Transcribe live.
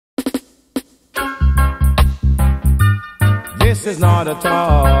This is not a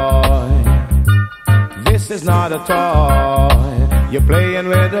toy. This is not a toy. You're playing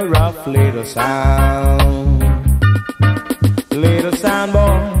with a rough little sound. Little sound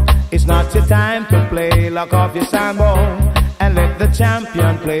boy, it's not your time to play. Lock off your sound boy and let the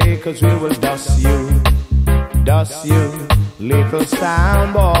champion play, 'cause we will dust you, little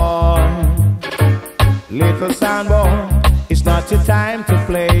sound boy. Little sound boy, it's not your time to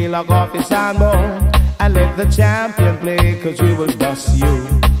play. Lock off your sound boy and let the champion play, 'cause we will dust you,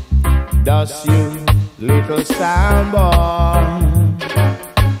 little sound boy.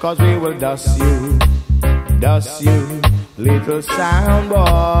 'Cause we will dust you, little sound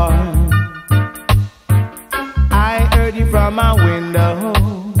boy. I heard you from my window,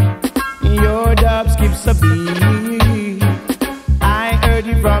 your dub skips a beat. I heard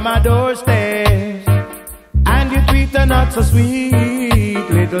you from my doorstep, and your tweets are not so sweet.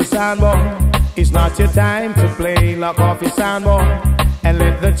 Little sound boy, it's not your time to play. Lock off your sound boy and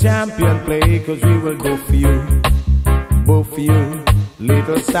let the champion play, 'cause we will go for you,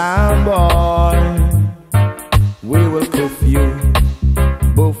 little sound boy. We will cuff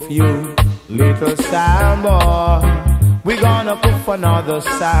you, little sound boy. We gonna cuff another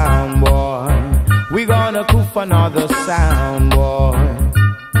sound boy. We gonna cuff another sound boy.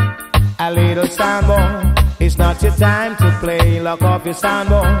 A little sound boy, it's not your time to play. Lock off your sound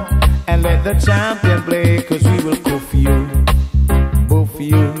boy and let the champion play, 'cause we will cuff you,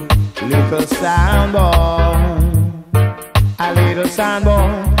 little sound boy. A little sound boy,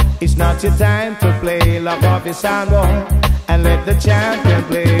 it's not your time to play. Lock off your sound boy and let the champion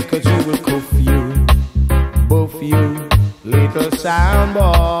play, 'cause we will cuff you, little sound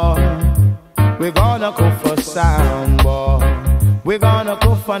boy. We're gonna cuff a sound boy. We're gonna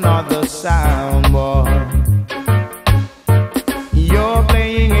cuff another sound boy. You're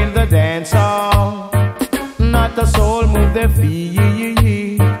playing in the dance hall, not a soul move their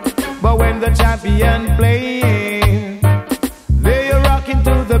feet. But when the champion plays, they are rocking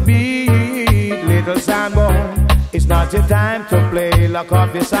to the beat. Little sound boy, it's not your time to play. Lock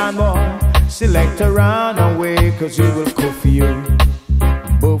off your sound boy, select a run away, 'cause we will cuff you,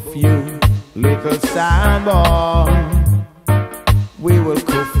 little sound boy. We will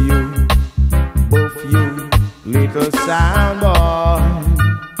cuff you, little sound boy.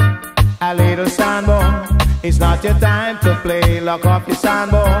 A little sound boy, it's not your time to play. Lock off your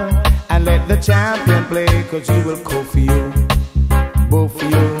sound boy and let the champion play, 'cause we will cuff you,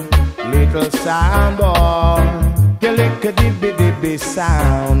 little sound boy. You lick a dibby dibby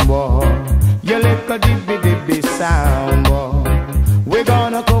sound boy. You lick a dibby dibby sound boy. We're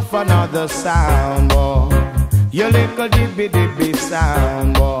gonna cuff another sound boy. You lick a dibby dibby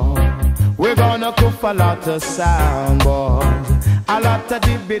sound boy. We're gonna cuff a lot of sound boys, a lot of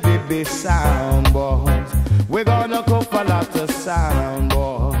dibby dibby sound boys. We're gonna cuff a lot of sound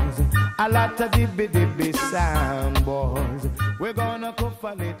boys, a lot of dibby dibby sound boys. We're gonna cuff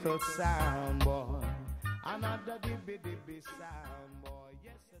a little sound boy, another dibby dibby sound boy.